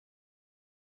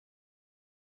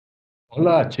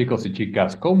Hola chicos y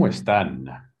chicas, ¿cómo están?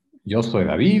 Yo soy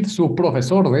David, su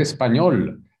profesor de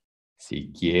español.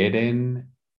 Si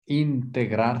quieren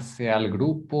integrarse al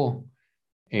grupo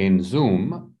en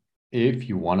Zoom, if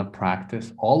you want to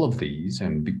practice all of these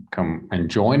and become and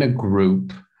join a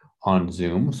group on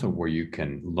Zoom, so where you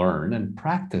can learn and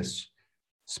practice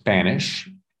Spanish,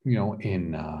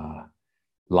 in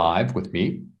live with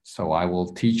me. So I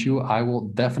will teach you. I will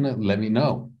definitely let me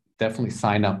know. Definitely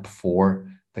sign up for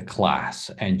the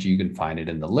class, and you can find it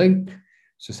in the link.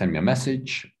 So send me a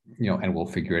message, and we'll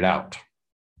figure it out.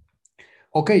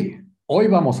 Ok, hoy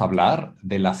vamos a hablar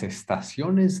de las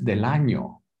estaciones del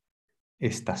año.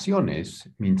 Estaciones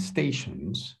means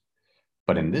stations,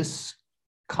 but in this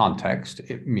context,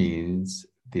 it means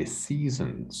the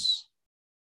seasons.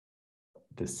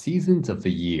 The seasons of the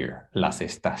year. Las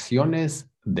estaciones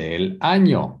del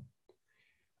año.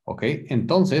 Ok,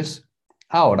 entonces,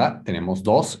 ahora tenemos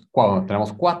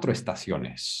tenemos cuatro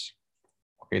estaciones.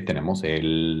 Ok, tenemos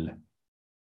el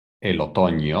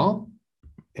otoño,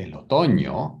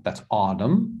 that's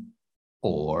autumn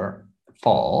or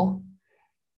fall.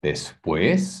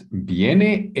 Después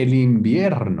viene el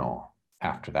invierno.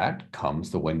 After that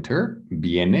comes the winter.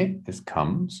 Viene is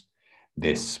comes.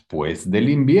 Después del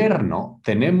invierno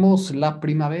tenemos la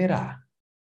primavera.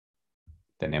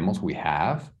 Tenemos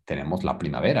la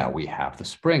primavera, we have the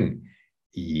spring.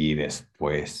 Y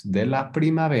después de la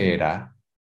primavera,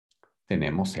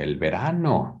 tenemos el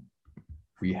verano.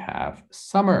 We have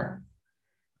summer.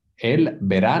 El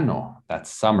verano, that's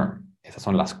summer. Esas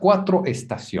son las cuatro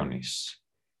estaciones.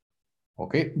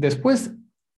 ¿Ok? Después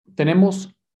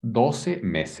tenemos 12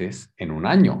 meses en un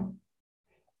año.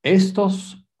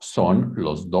 Estos son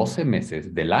los 12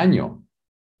 meses del año.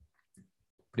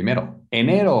 Primero,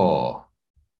 enero.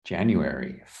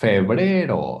 January,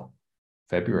 febrero,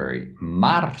 February,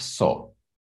 marzo,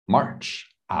 March,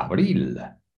 abril,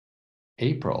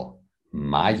 April,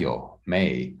 mayo,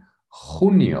 May,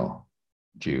 junio,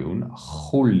 June,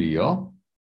 julio,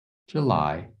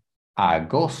 July,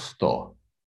 agosto,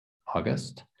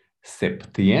 August,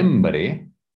 septiembre,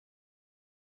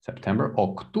 September,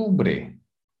 octubre,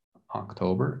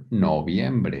 October,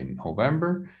 noviembre,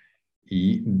 November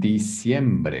y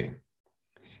diciembre.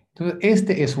 Entonces,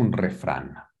 este es un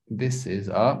refrán. This is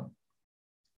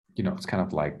it's kind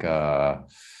of like a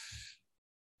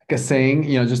saying,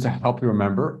 just to help you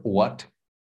remember what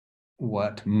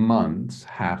months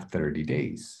have 30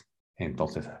 days.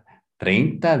 Entonces,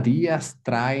 30 días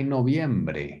trae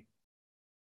noviembre.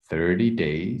 30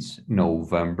 days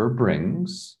November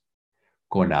brings.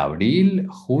 Con abril,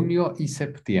 junio y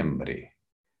septiembre.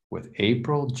 With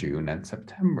April, June, and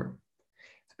September.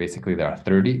 So basically,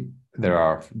 there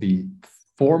are the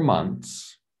 4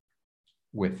 months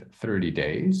with 30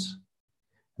 days.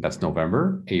 That's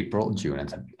November, April, June,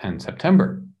 and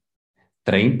September.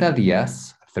 30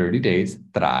 días, 30 days,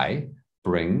 trae,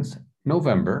 brings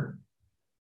November,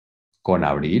 con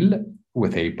abril,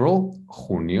 with April,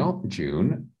 junio,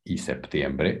 June, y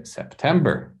septiembre,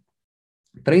 September.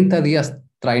 30 días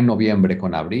trae noviembre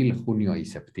con abril, junio, y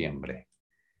septiembre.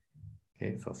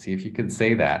 Okay, so see if you can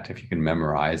say that, if you can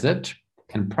memorize it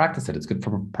and practice it. It's good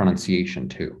for pronunciation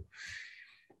too.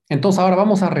 Entonces ahora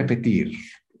vamos a repetir,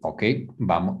 ¿ok?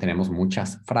 Tenemos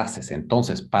muchas frases.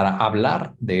 Entonces, para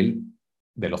hablar de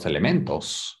los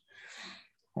elementos,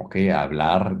 ¿ok?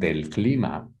 Hablar del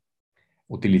clima,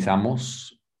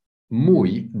 utilizamos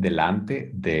muy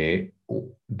delante de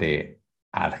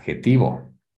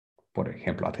adjetivo. Por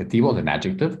ejemplo, adjetivo de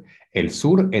adjective. El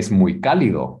sur es muy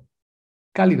cálido.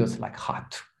 Cálido es like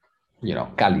hot,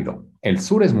 cálido. El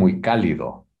sur es muy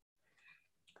cálido.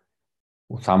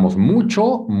 Usamos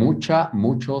mucho, mucha,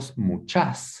 muchos,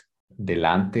 muchas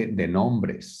delante de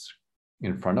nombres.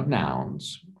 In front of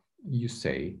nouns, you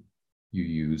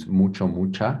use mucho,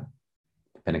 mucha,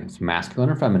 depending if it's masculine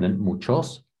or feminine,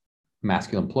 muchos,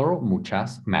 masculine plural,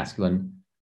 muchas, masculine,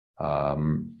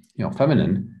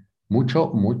 feminine,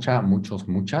 mucho, mucha, muchos,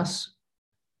 muchas,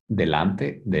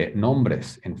 delante de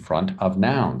nombres, in front of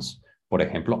nouns. Por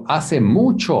ejemplo, hace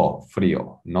mucho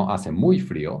frío, no hace muy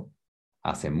frío,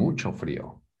 hace mucho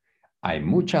frío. Hay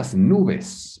muchas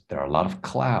nubes. There are a lot of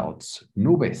clouds.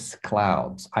 Nubes,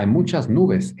 clouds. Hay muchas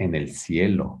nubes en el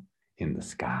cielo, in the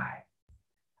sky.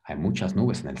 Hay muchas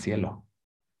nubes en el cielo.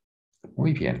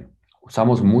 Muy bien.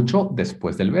 Usamos mucho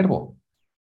después del verbo.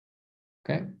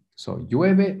 Okay, so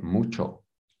llueve mucho.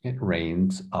 It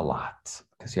rains a lot.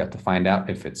 Because you have to find out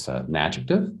if it's an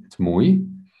adjective, it's muy.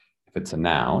 If it's a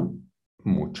noun,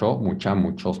 mucho, mucha,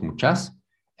 muchos, muchas.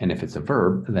 And if it's a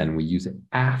verb, then we use it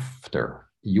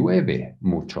after. Llueve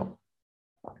mucho.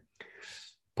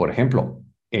 Por ejemplo,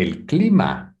 el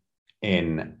clima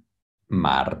en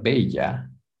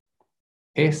Marbella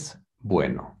es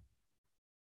bueno.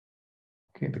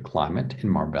 Okay, the climate in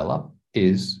Marbella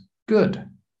is good.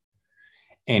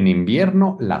 En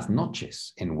invierno, las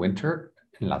noches. In winter,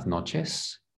 las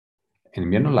noches. En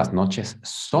invierno, las noches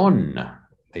son.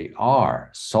 They are.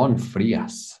 Son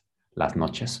frías. Las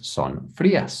noches son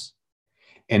frías.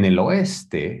 En el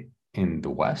oeste, in the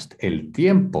west, el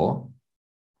tiempo.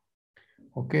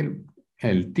 Ok,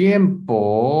 el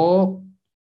tiempo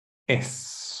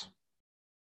es.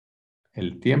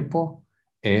 El tiempo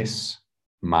es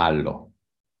malo.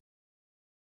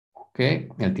 Ok,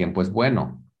 el tiempo es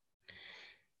bueno.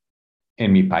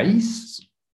 En mi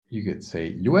país, you could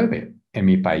say llueve. En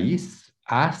mi país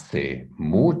hace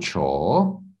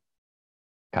mucho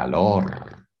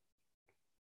calor.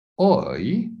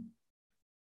 Hoy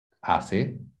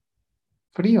hace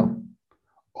frío.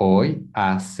 Hoy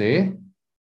hace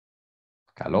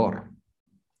calor.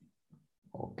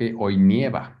 Ok, hoy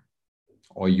nieva.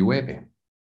 Hoy llueve.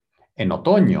 En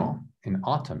otoño,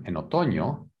 en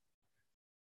otoño,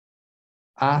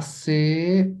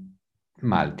 hace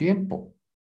mal tiempo.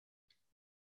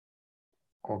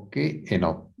 Ok, en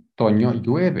otoño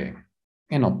llueve.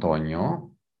 En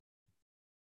otoño,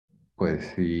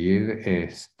 puedes decir,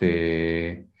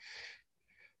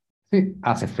 sí,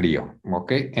 hace frío.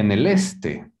 Ok, en el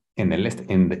este,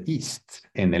 in the east,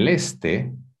 en el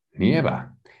este,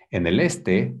 nieva. En el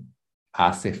este,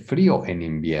 hace frío en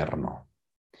invierno.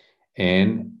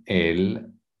 En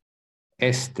el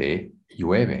este,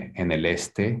 llueve. En el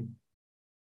este,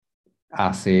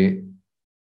 hace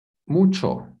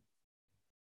mucho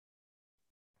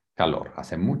calor,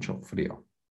 hace mucho frío.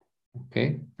 ¿Ok?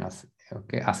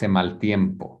 Hace mal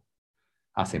tiempo,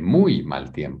 hace muy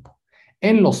mal tiempo.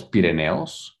 En los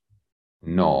Pirineos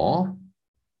no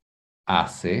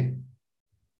hace,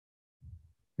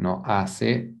 no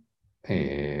hace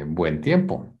buen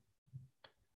tiempo.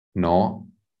 No,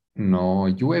 no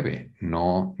llueve,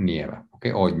 no nieva. ¿Ok?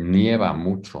 O nieva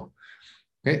mucho.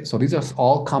 Okay, so these are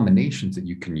all combinations that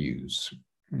you can use.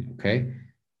 Okay,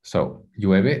 so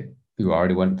llueve, you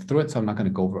already went through it, so I'm not going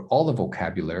to go over all the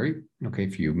vocabulary. Okay,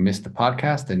 if you missed the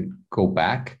podcast, then go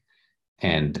back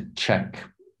and check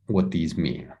what these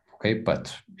mean. Okay,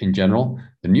 but in general,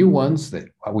 the new ones that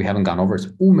we haven't gone over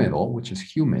is húmedo, which is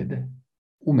humid.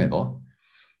 Húmedo.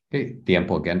 Okay,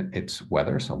 tiempo, again, it's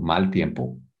weather, so mal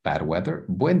tiempo, bad weather.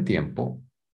 Buen tiempo,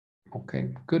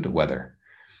 okay, good weather.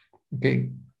 Okay,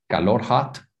 calor,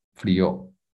 hot,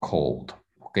 frío, cold.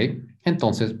 ¿Ok?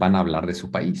 Entonces van a hablar de su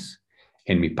país.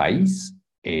 En mi país,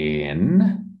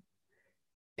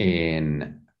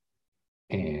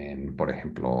 por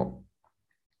ejemplo,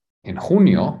 en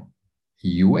junio,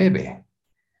 llueve.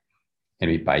 En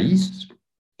mi país,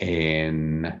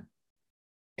 en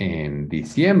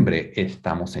diciembre,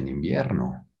 estamos en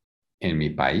invierno. En mi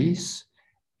país,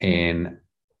 en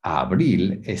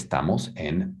abril, estamos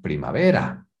en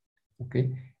primavera. ¿Ok?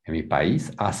 En mi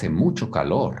país hace mucho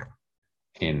calor.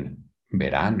 En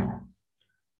verano,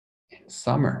 en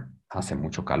summer, hace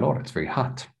mucho calor, it's very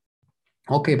hot.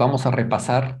 Ok, vamos a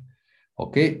repasar,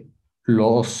 ok,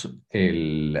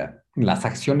 las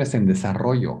acciones en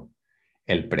desarrollo,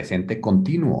 el presente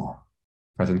continuo,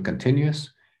 present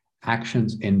continuous,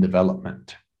 actions in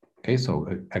development. Okay, so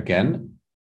again,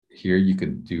 here you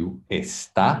can do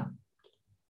está,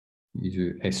 you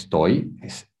do estoy,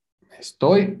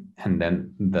 and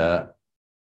then the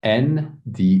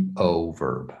NDO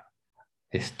verb.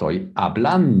 Estoy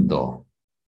hablando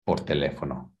por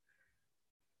teléfono.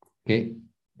 Que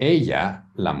ella,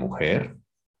 la mujer,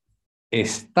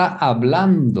 ella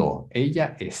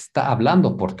está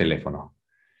hablando por teléfono.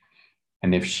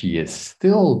 And if she is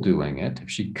still doing it, if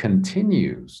she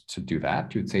continues to do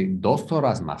that, you'd say 2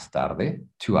 horas más tarde,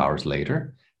 2 hours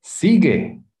later,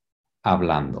 sigue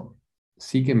hablando.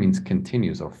 Sigue means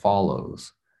continues or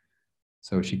follows.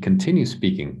 So she continues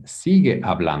speaking, sigue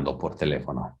hablando por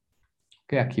teléfono.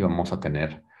 Okay, aquí vamos a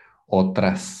tener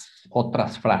otras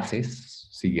frases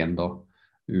siguiendo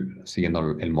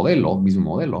el modelo,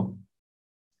 mismo modelo.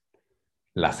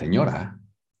 La señora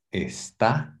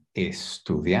está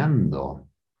estudiando.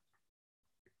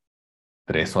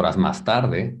 3 horas más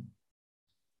tarde,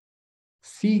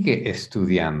 sigue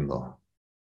estudiando.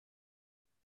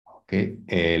 Okay,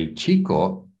 el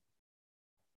chico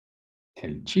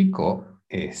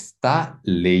está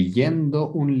leyendo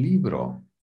un libro.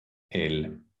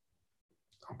 El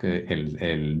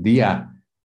día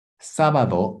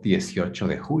sábado 18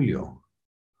 de julio.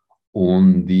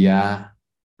 Un día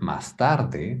más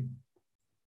tarde,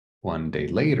 one day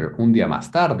later, un día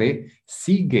más tarde,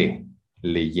 sigue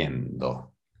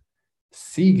leyendo.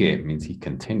 Sigue means he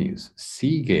continues.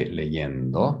 Sigue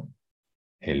leyendo.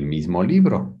 El mismo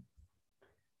libro.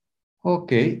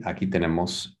 Ok, aquí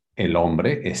tenemos el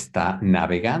hombre está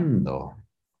navegando.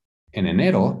 En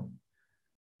enero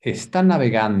está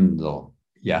navegando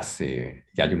y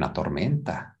hay una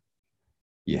tormenta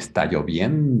y está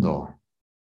lloviendo.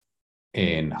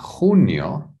 En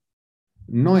junio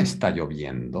no está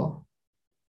lloviendo,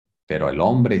 pero el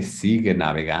hombre sigue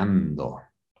navegando.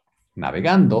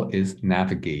 Navegando is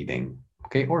navigating,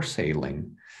 okay, or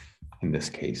sailing in this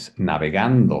case.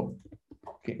 Navegando,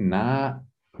 okay,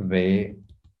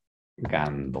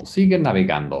 sigue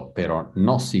navegando, pero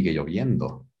no sigue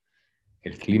lloviendo.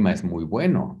 El clima es muy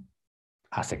bueno,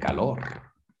 hace calor.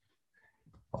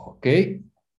 Ok,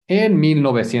 en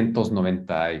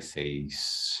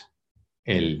 1996,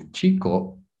 el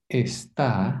chico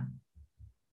está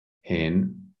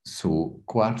en su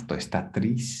cuarto, está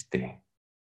triste.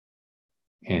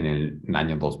 En el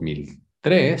año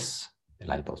 2003,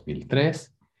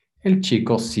 el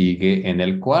chico sigue en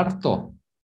el cuarto.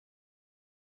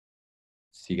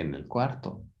 Sigue en el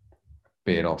cuarto,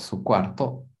 pero su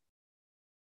cuarto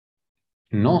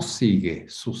no sigue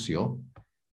sucio.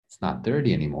 It's not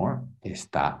dirty anymore.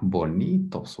 Está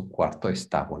bonito, su cuarto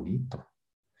está bonito.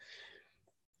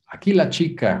 Aquí la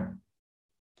chica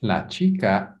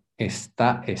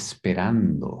está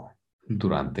esperando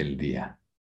durante el día.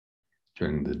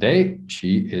 During the day,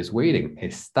 she is waiting.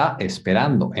 Está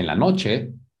esperando. En la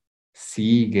noche,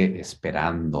 sigue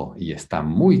esperando y está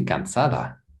muy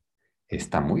cansada.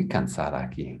 Está muy cansada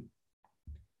aquí.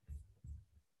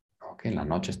 Ok, en la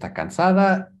noche está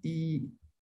cansada y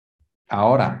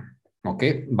ahora, ok,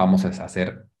 vamos a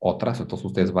hacer otras. Entonces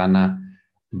ustedes van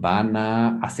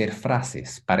a hacer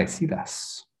frases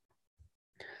parecidas.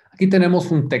 Aquí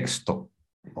tenemos un texto,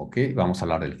 ok, vamos a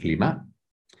hablar del clima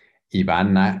y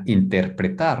van a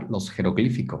interpretar los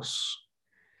jeroglíficos.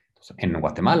 Entonces, en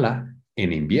Guatemala,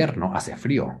 en invierno hace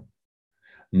frío.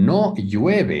 No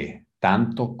llueve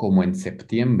tanto como en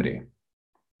septiembre.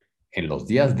 En los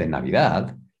días de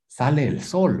Navidad sale el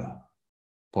sol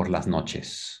por las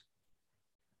noches.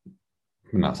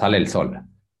 No, sale el sol.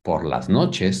 Por las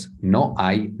noches no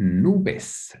hay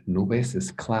nubes. Nubes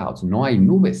es clouds. No hay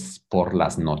nubes por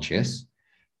las noches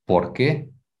porque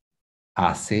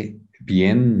hace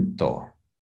viento.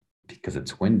 Because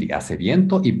it's windy. Hace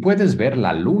viento y puedes ver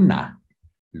la luna.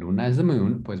 Luna is the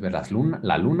moon. Puedes ver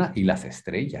la luna y las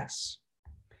estrellas.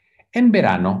 En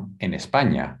verano, en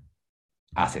España,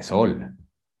 hace sol.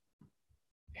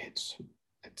 It's,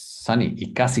 it's sunny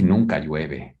y casi nunca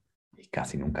llueve. Y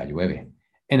casi nunca llueve.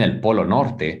 En el Polo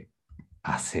Norte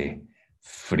hace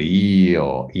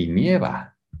frío y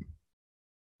nieva.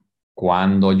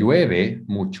 Cuando llueve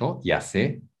mucho y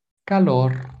hace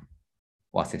calor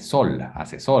o hace sol,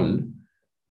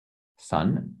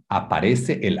 sun,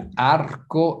 aparece el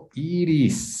arco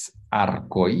iris.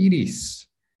 Arco iris.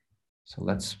 So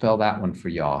let's spell that one for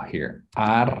y'all here.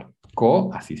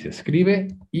 Arco, así se escribe,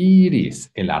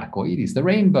 iris, el arco iris, the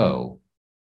rainbow.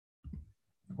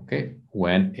 Okay,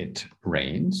 when it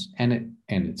rains and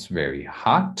it's very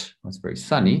hot, it's very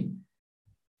sunny,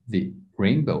 the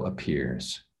rainbow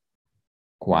appears.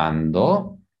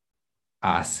 Cuando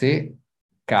hace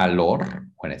calor,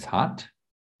 when it's hot,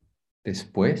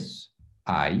 después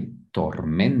hay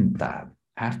tormenta.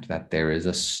 After that, there is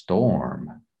a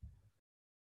storm.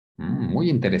 Muy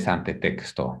interesante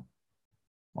texto.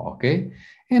 Ok,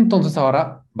 entonces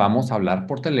ahora vamos a hablar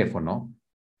por teléfono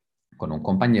con un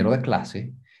compañero de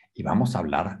clase y vamos a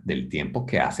hablar del tiempo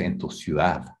que hace en tu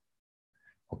ciudad.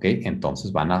 Ok,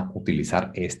 entonces van a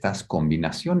utilizar estas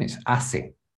combinaciones.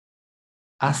 Hace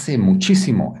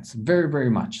muchísimo. It's very,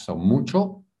 very much. So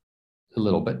mucho, a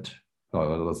little bit.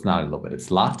 Well, it's not a little bit,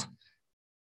 it's a lot.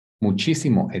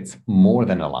 Muchísimo, it's more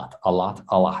than a lot. A lot,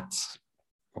 a lot.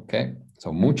 Ok,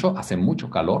 so mucho, hace mucho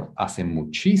calor, hace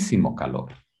muchísimo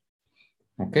calor.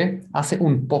 Ok, hace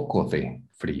un poco de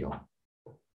frío.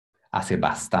 Hace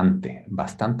bastante.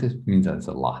 Bastante means it's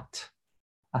a lot.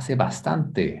 Hace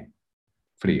bastante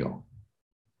frío.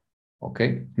 ¿Ok?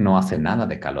 No hace nada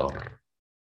de calor.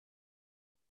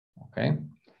 ¿Ok?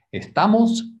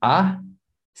 Estamos a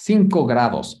 5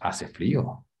 grados. Hace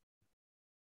frío.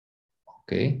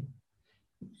 ¿Ok?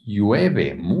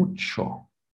 Llueve mucho.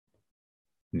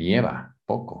 Nieva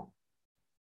poco.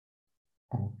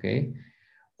 ¿Ok?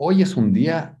 Hoy es un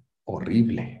día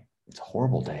horrible. It's a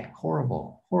horrible day.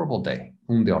 Horrible, horrible day.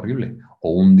 Un día horrible.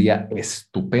 O un día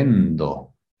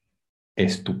estupendo.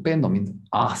 Estupendo means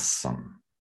awesome.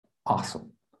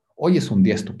 Awesome. Hoy es un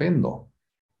día estupendo.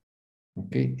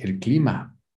 Okay. El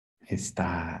clima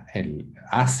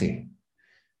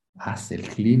hace el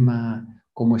clima.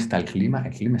 ¿Cómo está el clima?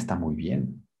 El clima está muy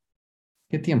bien.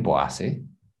 ¿Qué tiempo hace?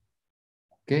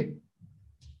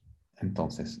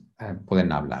 Entonces,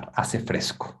 pueden hablar. Hace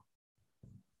fresco.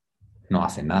 No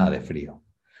hace nada de frío.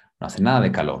 No hace nada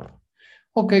de calor.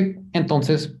 Ok,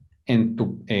 entonces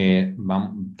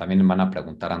también van a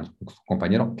preguntar a su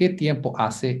compañero, ¿qué tiempo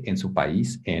hace en su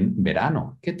país en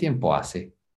verano? ¿Qué tiempo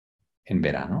hace en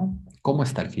verano? ¿Cómo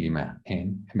está el clima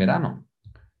en verano?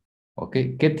 Ok,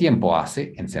 ¿qué tiempo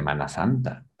hace en Semana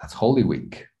Santa? That's Holy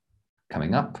Week,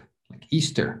 coming up, like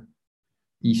Easter.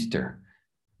 Easter.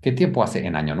 ¿Qué tiempo hace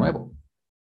en Año Nuevo?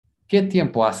 ¿Qué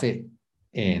tiempo hace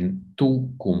en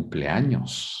tu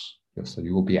cumpleaños? So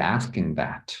you will be asking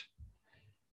that.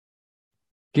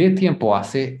 ¿Qué tiempo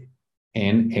hace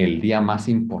en el día más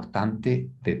importante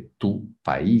de tu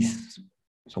país?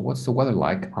 So what's the weather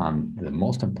like on the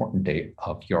most important day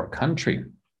of your country?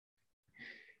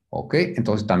 Ok,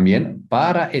 entonces también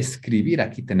para escribir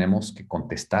aquí tenemos que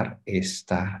contestar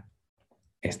esta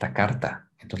carta.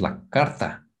 Entonces la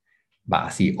carta va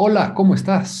así. Hola, ¿cómo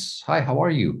estás? Hi, how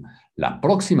are you? La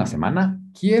próxima semana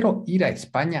quiero ir a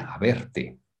España a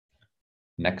verte.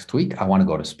 Next week, I want to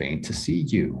go to Spain to see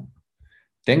you.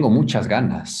 Tengo muchas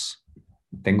ganas.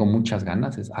 Tengo muchas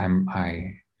ganas is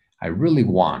I really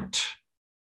want,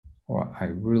 or I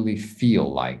really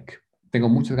feel like. Tengo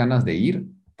muchas ganas de ir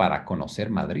para conocer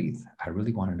Madrid. I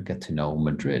really wanted to get to know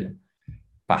Madrid.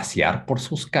 Pasear por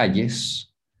sus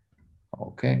calles.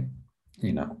 Okay.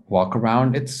 You know, walk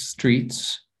around its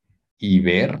streets y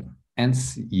ver and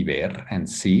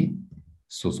see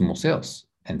sus museos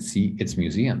and see its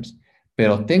museums.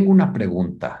 Pero tengo una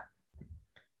pregunta.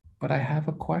 But I have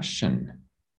a question.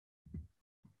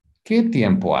 ¿Qué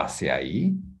tiempo hace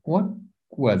ahí?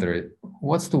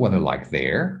 What's the weather like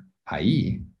there?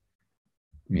 Ahí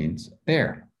means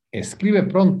there. Escribe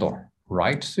pronto,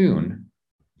 write soon,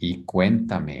 y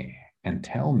cuéntame, and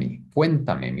tell me.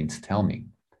 Cuéntame means tell me.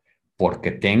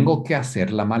 Porque tengo que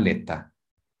hacer la maleta,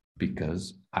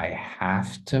 because I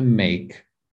have to make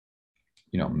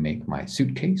my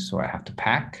suitcase, or I have to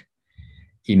pack,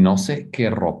 y no sé qué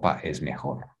ropa es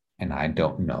mejor. And I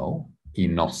don't know, y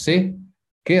no sé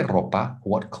qué ropa,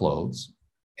 what clothes,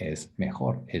 es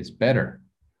mejor, is better.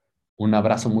 Un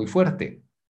abrazo muy fuerte,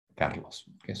 Carlos.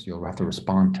 Okay, so you'll have to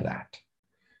respond to that.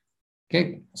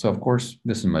 Okay, so of course,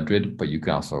 this is Madrid, but you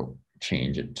can also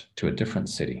change it to a different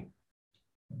city.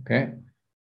 Okay,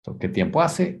 so ¿qué tiempo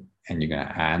hace? And you're going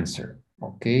to answer.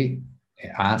 Okay,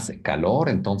 hace calor,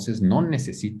 entonces no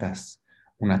necesitas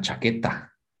una chaqueta.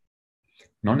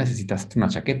 No necesitas una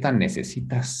chaqueta,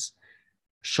 necesitas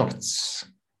shorts.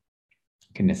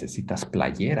 Que necesitas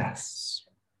playeras.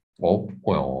 O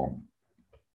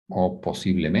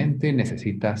posiblemente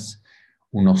necesitas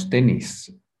unos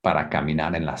tenis para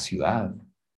caminar en la ciudad.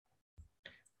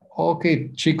 Ok,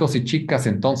 chicos y chicas,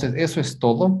 entonces eso es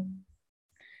todo.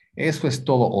 Eso es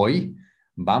todo hoy.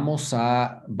 Ya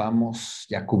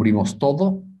cubrimos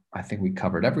todo. I think we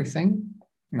covered everything.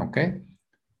 Ok.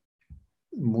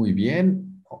 Muy bien.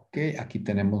 Ok, aquí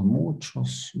tenemos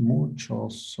muchas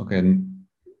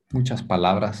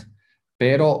palabras,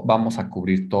 pero vamos a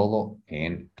cubrir todo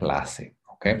en clase.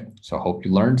 Okay, so I hope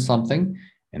you learned something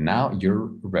and now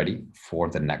you're ready for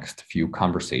the next few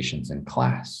conversations in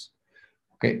class.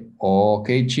 Ok,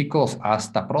 chicos,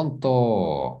 hasta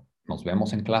pronto. Nos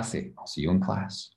vemos en clase. I'll see you in class.